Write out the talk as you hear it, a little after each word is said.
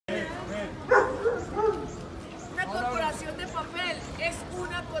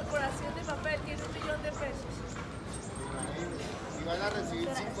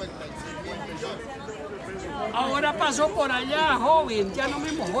pasó por allá, joven? Ya no me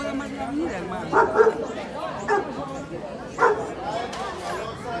joda más la vida, hermano.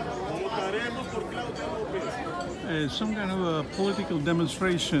 Some kind of a political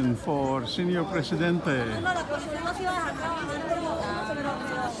demonstration for Señor Presidente.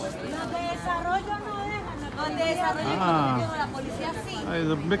 There's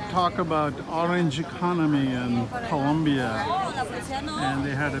a big talk about orange economy in Colombia, and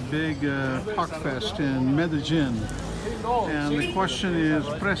they had a big talk fest in Medellin. And the question is,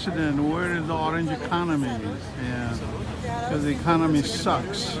 President, where is the orange economy? And because the economy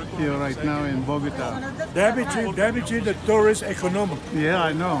sucks here right now in Bogota. Damaging the tourist economy. Yeah,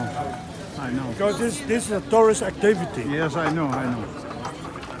 I know. Because this is a tourist activity. Yes, I know.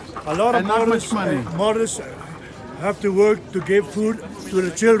 A lot of mothers have to work to give food to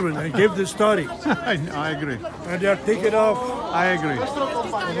the children and give them study. I agree. And they are taken off. I agree.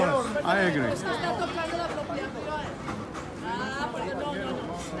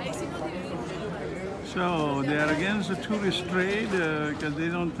 So they are against the tourist trade because they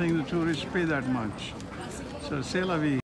don't think the tourists pay that much. So c'est la vie.